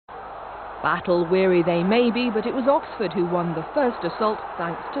Battle-weary they may be, but it was Oxford who won the first assault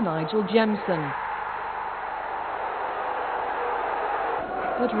thanks to Nigel Jemson.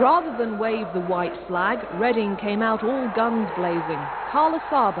 But rather than wave the white flag, Reading came out all guns blazing. Carla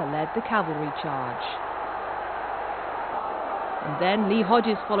Saba led the cavalry charge. And then Lee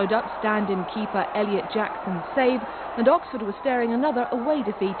Hodges followed up stand-in keeper Elliot Jackson's save, and Oxford was staring another away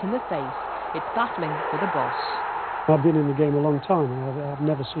defeat in the face. It's battling for the boss. I've been in the game a long time, and I've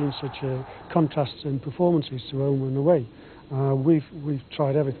never seen such contrasts in performances to home and away. We've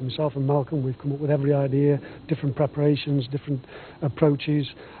tried everything, myself and Malcolm. We've come up with every idea, different preparations, different approaches,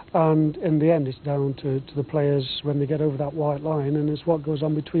 and in the end it's down to the players when they get over that white line, and it's what goes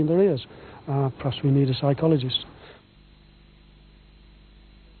on between their ears. Perhaps we need a psychologist.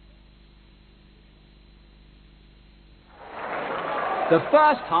 The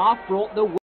first half brought the